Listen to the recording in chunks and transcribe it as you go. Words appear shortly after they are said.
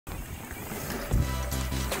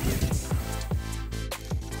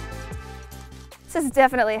This is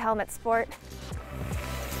definitely a helmet sport.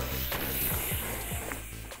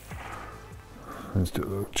 Let's do a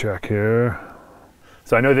little check here.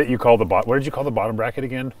 So I know that you call the what did you call the bottom bracket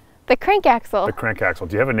again? The crank axle. The crank axle.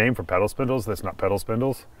 Do you have a name for pedal spindles that's not pedal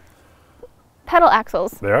spindles? Pedal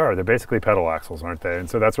axles. They are. They're basically pedal axles, aren't they? And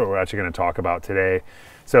so that's what we're actually going to talk about today.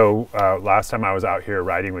 So last time I was out here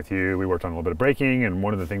riding with you, we worked on a little bit of braking, and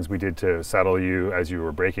one of the things we did to settle you as you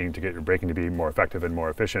were braking, to get your braking to be more effective and more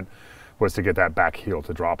efficient, was to get that back heel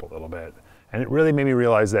to drop a little bit. And it really made me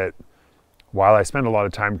realize that while I spend a lot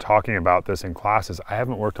of time talking about this in classes, I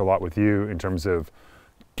haven't worked a lot with you in terms of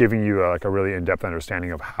giving you like a really in-depth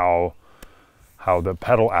understanding of how the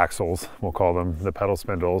pedal axles, we'll call them, the pedal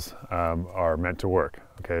spindles, are meant to work.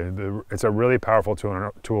 Okay, it's a really powerful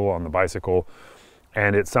tool on the bicycle,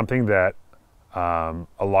 and it's something that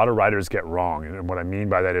a lot of riders get wrong. And what I mean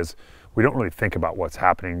by that is we don't really think about what's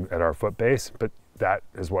happening at our foot base, but that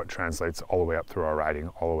is what translates all the way up through our riding,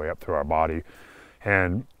 all the way up through our body.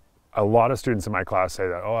 And a lot of students in my class say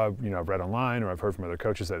that, oh, I've read online, or I've heard from other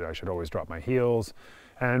coaches that I should always drop my heels.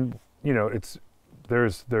 And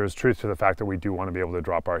there's truth to the fact that we do want to be able to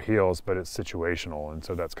drop our heels, but it's situational. And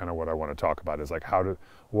so that's kind of what I want to talk about, is like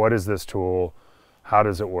what is this tool, how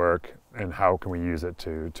does it work, and how can we use it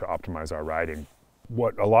to optimize our riding.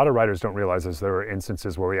 What a lot of riders don't realize is there are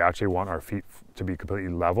instances where we actually want our feet to be completely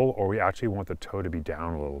level, or we actually want the toe to be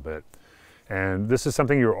down a little bit. And this is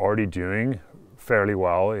something you're already doing fairly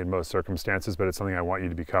well in most circumstances, but it's something I want you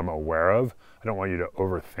to become aware of. I don't want you to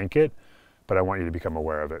overthink it, but I want you to become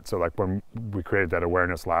aware of it. So like when we created that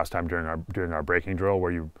awareness last time during our braking drill,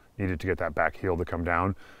 where you needed to get that back heel to come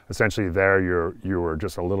down, essentially there you were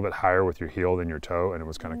just a little bit higher with your heel than your toe, and it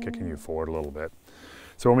was kind of kicking you forward a little bit.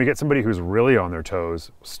 So when we get somebody who's really on their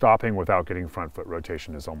toes, stopping without getting front foot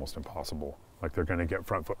rotation is almost impossible. Like they're going to get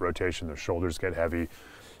front foot rotation, their shoulders get heavy,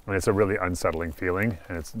 and it's a really unsettling feeling,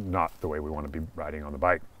 and it's not the way we want to be riding on the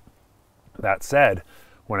bike. That said,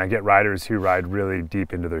 when I get riders who ride really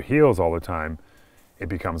deep into their heels all the time, it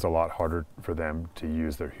becomes a lot harder for them to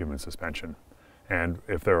use their human suspension. And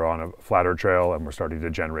if they're on a flatter trail and we're starting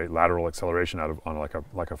to generate lateral acceleration on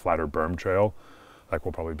like a flatter berm trail, like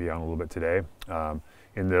we'll probably be on a little bit today,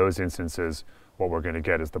 in those instances, what we're going to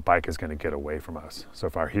get is the bike is going to get away from us. So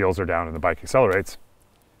if our heels are down and the bike accelerates,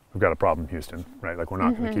 we've got a problem, Houston, right? Like we're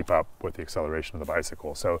not going to keep up with the acceleration of the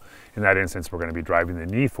bicycle. So in that instance, we're going to be driving the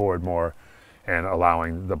knee forward more and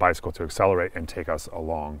allowing the bicycle to accelerate and take us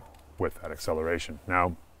along with that acceleration.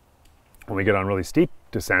 Now, when we get on really steep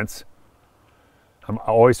descents, I'm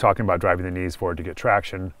always talking about driving the knees forward to get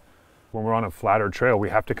traction. When we're on a flatter trail, we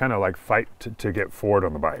have to kind of like fight to get forward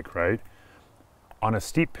on the bike, right? On a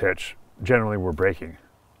steep pitch, generally we're braking.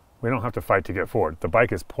 We don't have to fight to get forward. The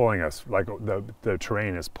bike is pulling us, like the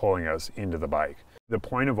terrain is pulling us into the bike. The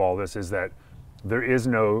point of all this is that there is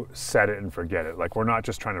no set it and forget it. Like we're not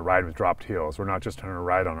just trying to ride with dropped heels. We're not just trying to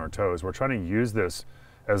ride on our toes. We're trying to use this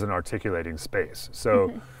as an articulating space.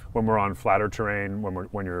 So when we're on flatter terrain,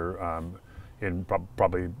 when you're in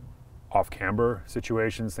probably off camber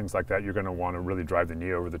situations, things like that, you're going to want to really drive the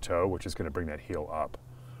knee over the toe, which is going to bring that heel up.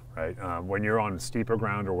 Right? When you're on steeper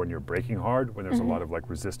ground, or when you're braking hard, when there's a lot of like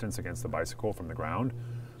resistance against the bicycle from the ground,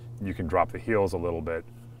 you can drop the heels a little bit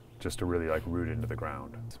just to really like root into the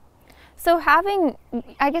ground. So having,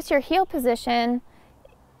 I guess, your heel position,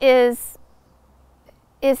 is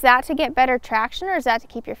that to get better traction, or is that to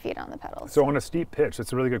keep your feet on the pedals? So on a steep pitch,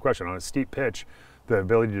 that's a really good question. On a steep pitch, the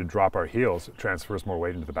ability to drop our heels transfers more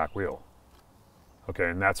weight into the back wheel.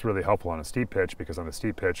 Okay, and that's really helpful on a steep pitch, because on a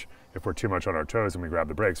steep pitch, if we're too much on our toes and we grab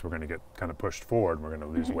the brakes, we're going to get kind of pushed forward, and we're going to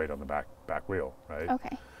lose weight on the back wheel, right?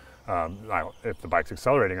 Okay. Now, if the bike's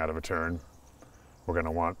accelerating out of a turn, we're going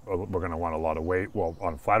to want a lot of weight. Well,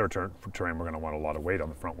 on flatter terrain, we're going to want a lot of weight on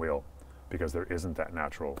the front wheel, because there isn't that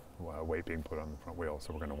natural weight being put on the front wheel.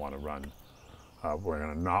 So we're going to want to run. We're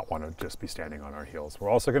going to not want to just be standing on our heels.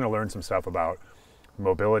 We're also going to learn some stuff about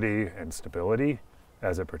mobility and stability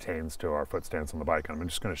as it pertains to our foot stance on the bike. And I'm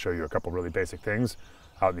just going to show you a couple really basic things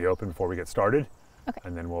out in the open before we get started. Okay.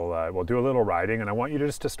 And then we'll do a little riding, and I want you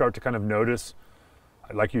just to start to kind of notice,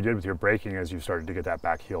 like you did with your braking as you started to get that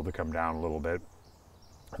back heel to come down a little bit,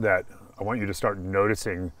 that I want you to start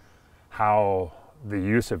noticing how the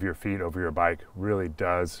use of your feet over your bike really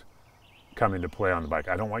does come into play on the bike.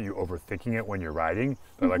 I don't want you overthinking it when you're riding,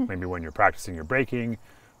 but like maybe when you're practicing your braking,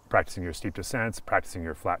 practicing your steep descents, practicing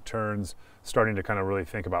your flat turns, starting to kind of really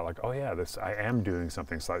think about like, oh yeah, I am doing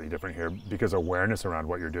something slightly different here, because awareness around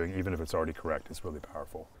what you're doing, even if it's already correct, is really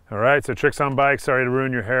powerful. All right, so tricks on bike. Sorry to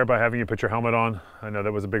ruin your hair by having you put your helmet on. I know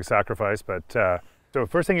that was a big sacrifice, but so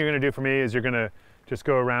first thing you're going to do for me is you're going to just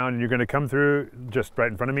go around, and you're going to come through just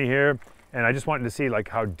right in front of me here, And I just wanted to see like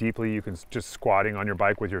how deeply you can just squatting on your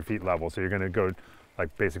bike with your feet level. So you're gonna go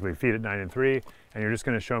like basically feet at 9 and 3, and you're just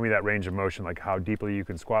gonna show me that range of motion, like how deeply you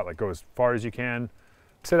can squat, like go as far as you can.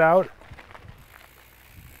 Sit out.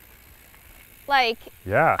 Like,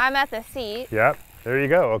 yeah. I'm at the seat. Yep, there you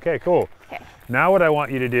go. Okay, cool. Okay. Now what I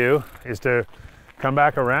want you to do is to come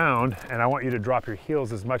back around, and I want you to drop your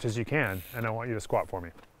heels as much as you can, and I want you to squat for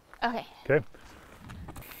me. Okay. Okay?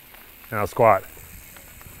 Now squat.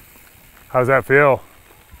 How's that feel?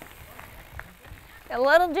 A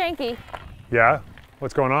little janky. Yeah?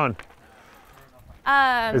 What's going on?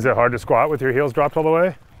 Is it hard to squat with your heels dropped all the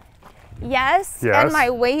way? Yes, Yes. and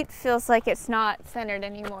my weight feels like it's not centered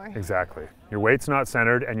anymore. Exactly. Your weight's not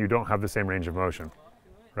centered and you don't have the same range of motion,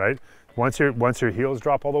 right? Once your heels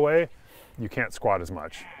drop all the way, you can't squat as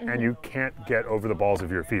much, and you can't get over the balls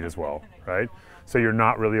of your feet as well, right? So you're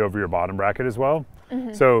not really over your bottom bracket as well.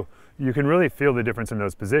 So you can really feel the difference in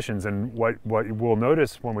those positions, and what we'll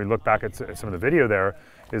notice when we look back at some of the video there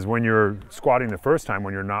is when you're squatting the first time,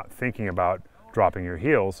 when you're not thinking about dropping your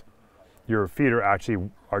heels, your feet are actually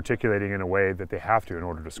articulating in a way that they have to in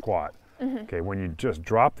order to squat. Okay, when you just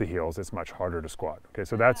drop the heels, it's much harder to squat. Okay,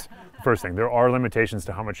 so that's the first thing. There are limitations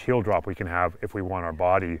to how much heel drop we can have if we want our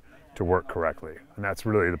body to work correctly, and that's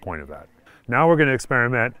really the point of that. Now we're going to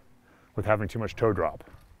experiment with having too much toe drop.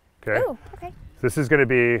 Okay. Ooh, okay. This is going to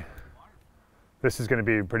be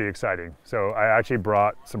pretty exciting. So I actually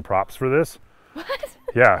brought some props for this. What?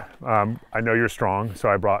 Yeah, I know you're strong, so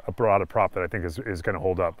I brought a prop that I think is going to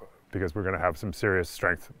hold up, because we're going to have some serious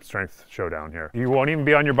strength showdown here. You won't even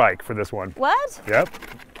be on your bike for this one. What? Yep,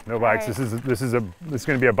 no bikes. Right. This is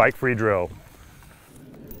going to be a bike-free drill.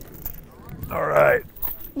 All right.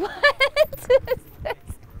 What is this?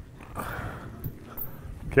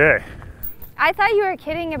 Okay. I thought you were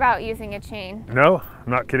kidding about using a chain. No,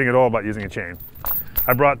 I'm not kidding at all about using a chain.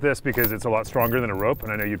 I brought this because it's a lot stronger than a rope,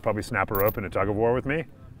 and I know you'd probably snap a rope in a tug of war with me.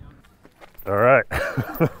 All right.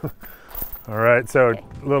 All right, so Okay.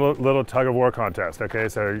 little tug of war contest. Okay,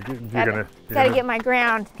 so you're Gotta gonna get my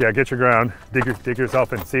ground. yeah, get your ground, dig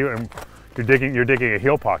yourself in. See, and you're digging a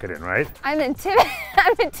heel pocket in, right? I'm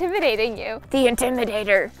intimidating you. The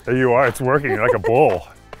intimidator. There you are. It's working. You're like a bull.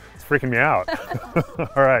 It's freaking me out.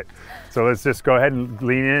 All right, so let's just go ahead and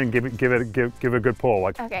lean in and give it a good pull.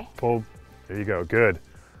 Like Okay. pull. There you go. Good.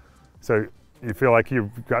 So you feel like you've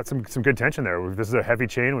got some good tension there. This is a heavy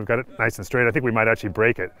chain. We've got it nice and straight. I think we might actually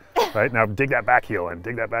break it. Right now, dig that back heel in.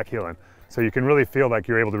 Dig that back heel in. So you can really feel like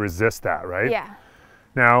you're able to resist that, right? Yeah.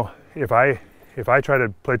 Now, if I try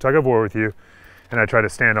to play tug of war with you, and I try to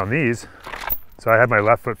stand on these, so I have my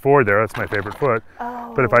left foot forward there. That's my favorite foot.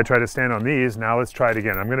 Oh. But if I try to stand on these, now let's try it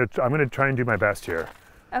again. I'm gonna try and do my best here.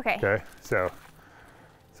 Okay. Okay. So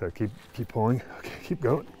keep pulling. Okay. Keep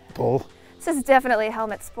going. Pull. This is definitely a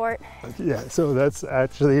helmet sport. Yeah. So that's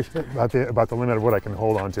actually about the limit of what I can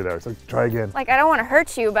hold on to there. So try again. Like, I don't want to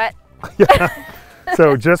hurt you, but Yeah.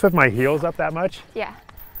 So just with my heels up that much, yeah.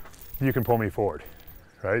 you can pull me forward,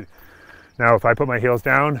 right? Now, if I put my heels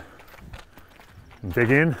down and dig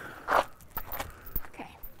in,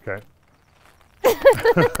 Okay.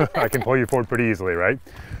 I can pull you forward pretty easily, right?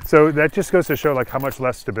 So that just goes to show like how much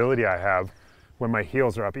less stability I have when my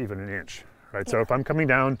heels are up even an inch, right? So if I'm coming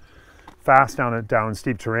down fast down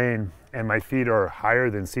steep terrain and my feet are higher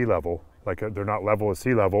than sea level, like they're not level with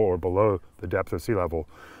sea level or below the depth of sea level,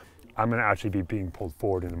 I'm going to actually be being pulled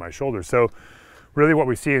forward into my shoulders. So really what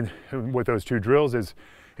we see with those two drills is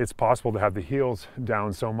it's possible to have the heels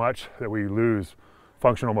down so much that we lose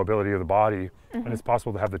functional mobility of the body, and it's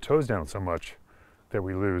possible to have the toes down so much that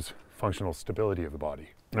we lose functional stability of the body.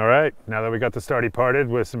 All right, now that we got the starty parted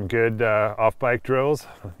with some good off-bike drills,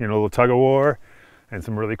 you know, a little tug of war, and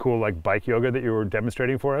some really cool like bike yoga that you were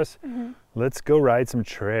demonstrating for us, let's go ride some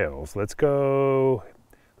trails. Let's go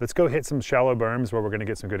hit some shallow berms where we're gonna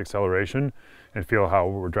get some good acceleration and feel how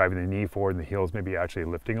we're driving the knee forward and the heels maybe actually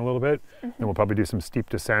lifting a little bit. Then we'll probably do some steep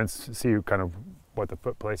descents, see kind of what the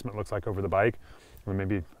foot placement looks like over the bike, and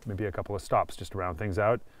maybe a couple of stops just to round things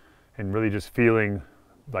out, and really just feeling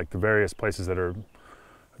like the various places that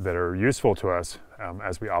are useful to us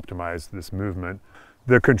as we optimize this movement.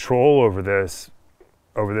 The control over this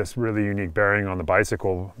really unique bearing on the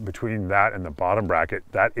bicycle between that and the bottom bracket,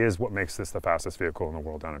 that is what makes this the fastest vehicle in the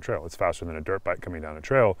world down a trail. It's faster than a dirt bike coming down a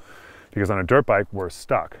trail, because on a dirt bike we're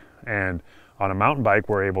stuck, and on a mountain bike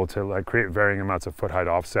we're able to like create varying amounts of foot height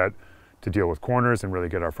offset to deal with corners and really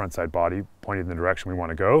get our front side body pointed in the direction we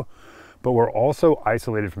want to go. But we're also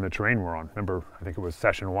isolated from the terrain we're on. Remember, I think it was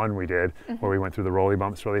session 1 we did where we went through the rolly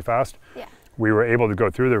bumps really fast. Yeah. We were able to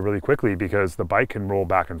go through there really quickly because the bike can roll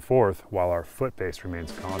back and forth while our foot base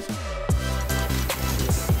remains constant.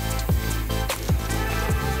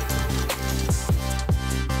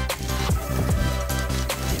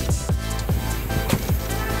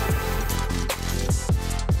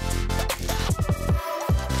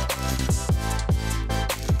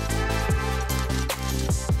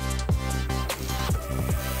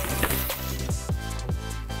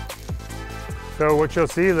 So what you'll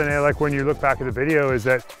see, Linnea, like when you look back at the video, is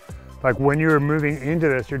that like when you're moving into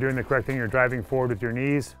this, you're doing the correct thing. You're driving forward with your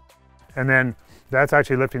knees, and then that's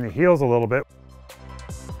actually lifting the heels a little bit.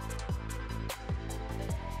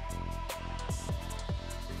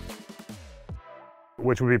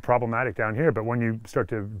 Which would be problematic down here, but when you start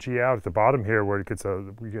to G out at the bottom here where it gets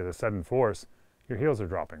you get a sudden force, your heels are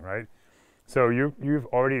dropping, right? So you've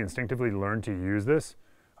already instinctively learned to use this.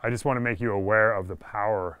 I just want to make you aware of the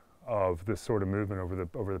power of this sort of movement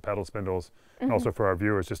over the pedal spindles, and also for our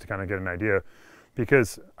viewers just to kind of get an idea,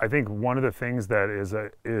 because I think one of the things that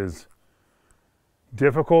is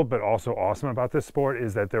difficult but also awesome about this sport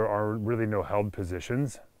is that there are really no held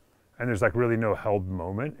positions, and there's like really no held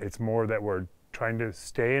moment. It's more that we're trying to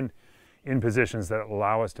stay in positions that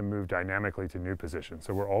allow us to move dynamically to new positions.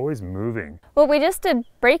 So we're always moving. Well, we just did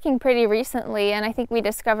braking pretty recently, and I think we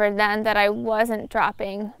discovered then that I wasn't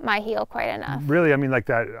dropping my heel quite enough. Really, I mean, like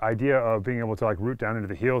that idea of being able to like root down into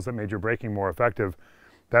the heels that made your braking more effective,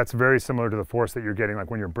 that's very similar to the force that you're getting.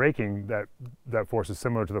 Like when you're braking, that force is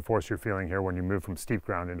similar to the force you're feeling here when you move from steep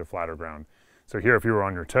ground into flatter ground. So here, if you were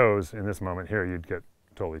on your toes in this moment here, you'd get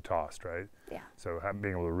totally tossed, right? Yeah. So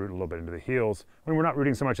being able to root a little bit into the heels. I mean, we're not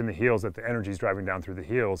rooting so much in the heels that the energy is driving down through the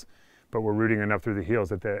heels, but we're rooting enough through the heels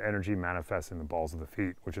that the energy manifests in the balls of the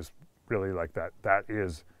feet, which is really like that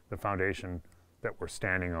is the foundation that we're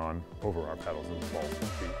standing on over our pedals in the balls of the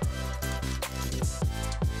feet.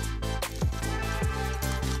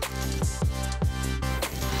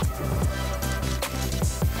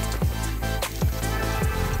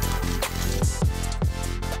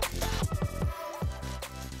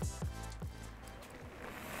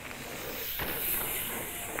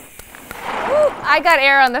 I got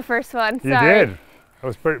air on the first one. Sorry. You did. It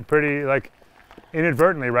was pretty like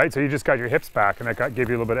inadvertently, right? So you just got your hips back, and that gave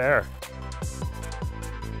you a little bit of air.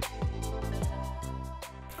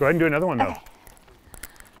 Go ahead and do another one though. Okay.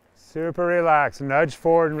 Super relax. Nudge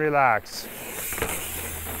forward and relax.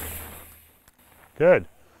 Good.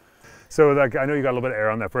 So like, I know you got a little bit of air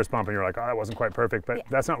on that first bump and you're like, oh, that wasn't quite perfect, but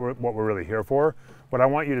that's not what we're really here for. What I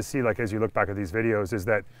want you to see, like as you look back at these videos, is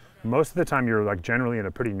that most of the time you're like generally in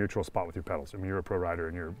a pretty neutral spot with your pedals. I mean, you're a pro rider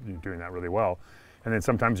and you're doing that really well. And then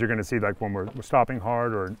sometimes you're gonna see like when we're stopping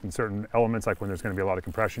hard, or in certain elements, like when there's gonna be a lot of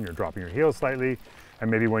compression, you're dropping your heels slightly.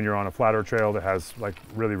 And maybe when you're on a flatter trail that has like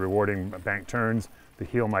really rewarding bank turns, the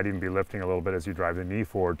heel might even be lifting a little bit as you drive the knee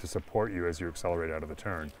forward to support you as you accelerate out of the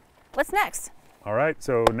turn. What's next? All right,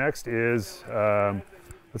 so next is,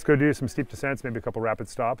 let's go do some steep descents, maybe a couple rapid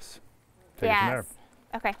stops. Take it from there.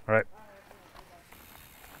 Okay. All right.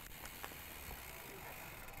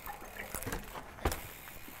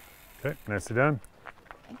 Okay, nicely done.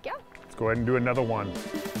 Thank you. Let's go ahead and do another one.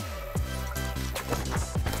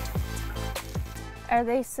 Are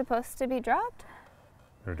they supposed to be dropped?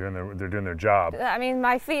 They're doing their job. I mean,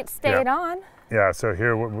 my feet stayed on. Yeah, so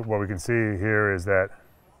here, what we can see here is that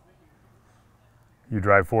you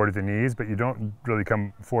drive forward at the knees, but you don't really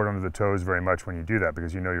come forward under the toes very much when you do that,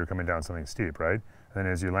 because you know you're coming down something steep, right? And then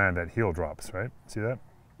as you land, that heel drops, right? See that?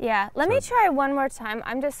 Yeah, let me try one more time.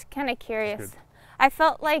 I'm just kind of curious. I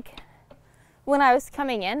felt like when I was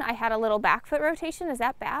coming in, I had a little back foot rotation. Is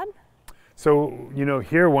that bad? So, you know,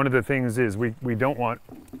 here one of the things is we don't want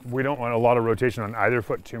a lot of rotation on either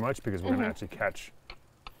foot too much, because we're going to actually catch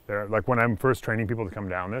there. Like when I'm first training people to come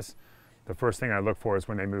down this, the first thing I look for is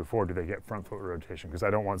when they move forward, do they get front foot rotation? Because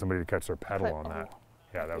I don't want somebody to catch their pedal on that.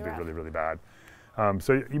 Yeah, that would be really, really bad.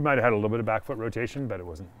 So you might have had a little bit of back foot rotation, but it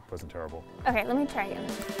wasn't terrible. Okay, let me try again.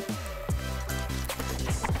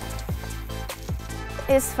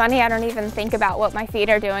 It's funny, I don't even think about what my feet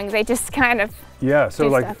are doing. They just kind of so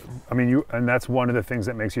like stuff. I mean, and that's one of the things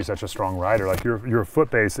that makes you such a strong rider. Like your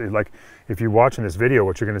foot base, like if you watch in this video,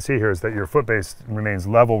 what you're going to see here is that your foot base remains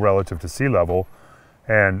level relative to sea level,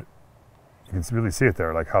 and you can really see it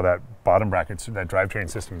there, like how that bottom bracket, that drivetrain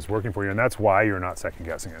system is working for you, and that's why you're not second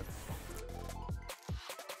guessing it.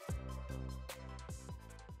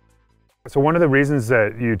 So one of the reasons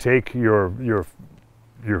that you take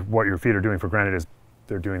what your feet are doing for granted is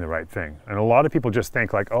they're doing the right thing. And a lot of people just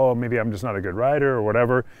think like, oh, maybe I'm just not a good rider or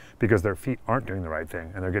whatever, because their feet aren't doing the right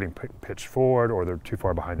thing and they're getting pitched forward, or they're too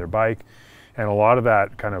far behind their bike. And a lot of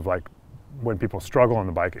that kind of like, when people struggle on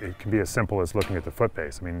the bike, it can be as simple as looking at the foot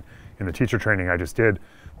base. I mean, in the teacher training I just did,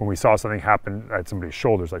 when we saw something happen at somebody's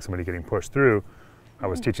shoulders, like somebody getting pushed through, I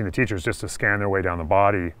was teaching the teachers just to scan their way down the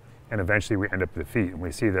body, and eventually we end up at the feet, and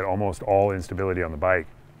we see that almost all instability on the bike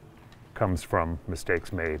comes from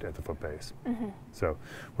mistakes made at the foot base. So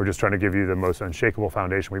we're just trying to give you the most unshakable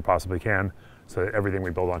foundation we possibly can, so that everything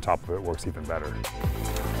we build on top of it works even better.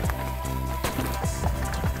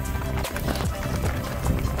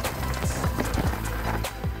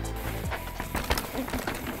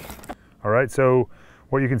 All right, so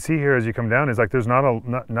what you can see here as you come down is like there's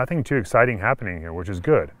nothing too exciting happening here, which is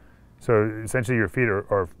good. So essentially your feet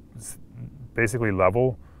are basically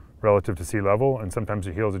level relative to sea level, and sometimes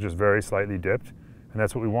your heels are just very slightly dipped, and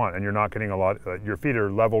that's what we want. And you're not getting a lot, your feet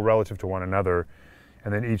are level relative to one another,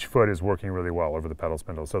 and then each foot is working really well over the pedal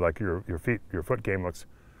spindle. So like your foot game looks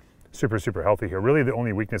super, super healthy here. Really the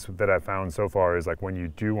only weakness that I've found so far is like when you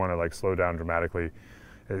do want to like slow down dramatically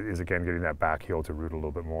is again getting that back heel to root a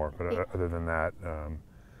little bit more. But other than that,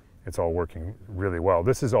 it's all working really well.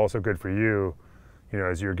 This is also good for you, you know,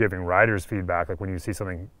 as you're giving riders feedback, like when you see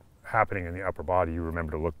something happening in the upper body, you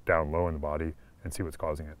remember to look down low in the body and see what's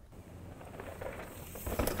causing it.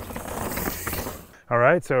 All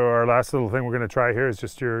right, so our last little thing we're going to try here is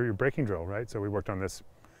just your braking drill, right? So we worked on this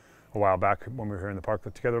a while back when we were here in the park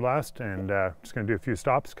together last, and just going to do a few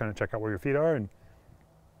stops, kind of check out where your feet are and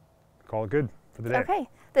call it good for the day. Okay,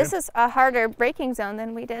 this is a harder braking zone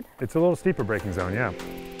than we did. It's a little steeper braking zone, yeah.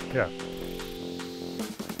 Yeah.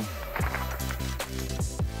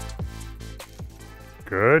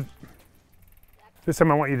 Good. This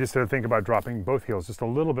time I want you just to think about dropping both heels just a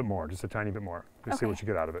little bit more, just a tiny bit more. Just see what you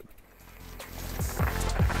get out of it.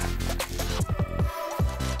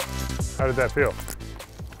 How did that feel?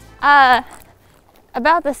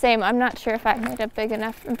 About the same. I'm not sure if I made a big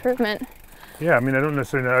enough improvement. Yeah, I mean, I don't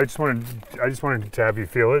necessarily know. I just wanted to have you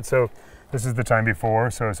feel it. So this is the time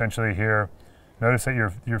before. So essentially here, notice that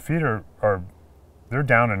your feet are they're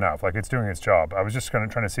down enough. Like it's doing its job. I was just trying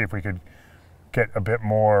to see if we could get a bit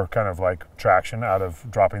more kind of like traction out of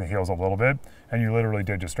dropping the heels a little bit. And you literally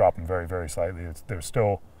did just drop them very, very slightly. They're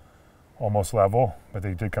still almost level, but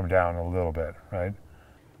they did come down a little bit, right?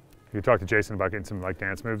 You could talk to Jason about getting some like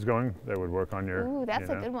dance moves going that would work on your. Ooh, that's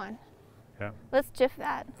a good one. Yeah. Let's jiff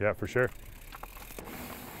that. Yeah, for sure.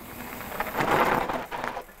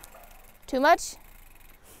 Too much?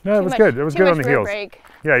 No, it was good. It was good on the heels. Brake.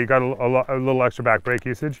 Yeah, you got a little extra back brake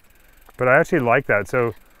usage, but I actually like that.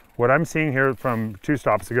 So what I'm seeing here from 2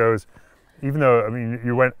 stops ago is, even though I mean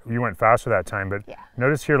you went faster that time, but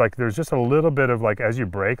notice here like there's just a little bit of like as you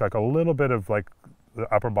brake, like a little bit of like the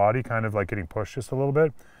upper body kind of like getting pushed just a little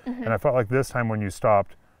bit. And I felt like this time when you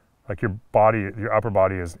stopped, like your upper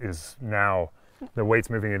body is now, the weight's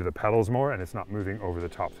moving into the pedals more and it's not moving over the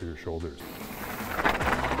top through your shoulders.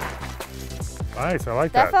 Nice, I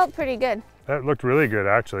like that. That felt pretty good. That looked really good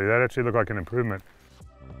actually. That actually looked like an improvement.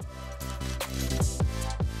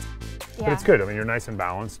 Yeah. But it's good. I mean, you're nice and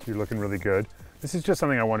balanced. You're looking really good. This is just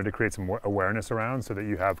something I wanted to create some awareness around so that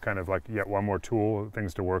you have kind of like yet one more tool,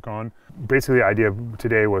 things to work on. Basically, the idea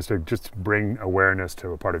today was to just bring awareness to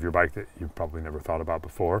a part of your bike that you probably never thought about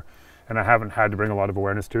before. And I haven't had to bring a lot of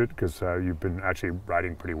awareness to it because you've been actually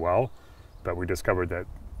riding pretty well. But we discovered that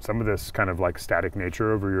some of this kind of like static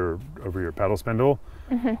nature over your pedal spindle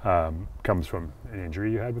comes from an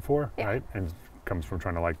injury you had before, right? And comes from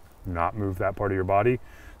trying to like not move that part of your body.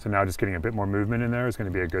 So now just getting a bit more movement in there is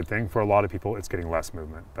going to be a good thing. For a lot of people, it's getting less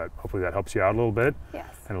movement, but hopefully that helps you out a little bit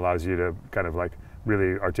and allows you to kind of like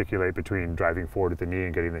really articulate between driving forward at the knee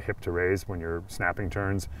and getting the hip to raise when you're snapping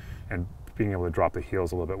turns and being able to drop the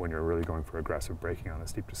heels a little bit when you're really going for aggressive braking on a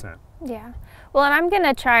steep descent. Yeah. Well, and I'm going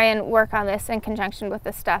to try and work on this in conjunction with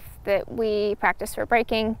the stuff that we practice for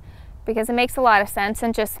braking because it makes a lot of sense,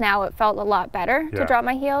 and just now it felt a lot better to drop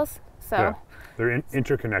my heels. So they're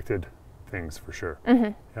interconnected things for sure.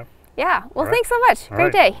 Yeah, well, thanks so much.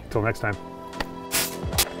 Great day. Until next time.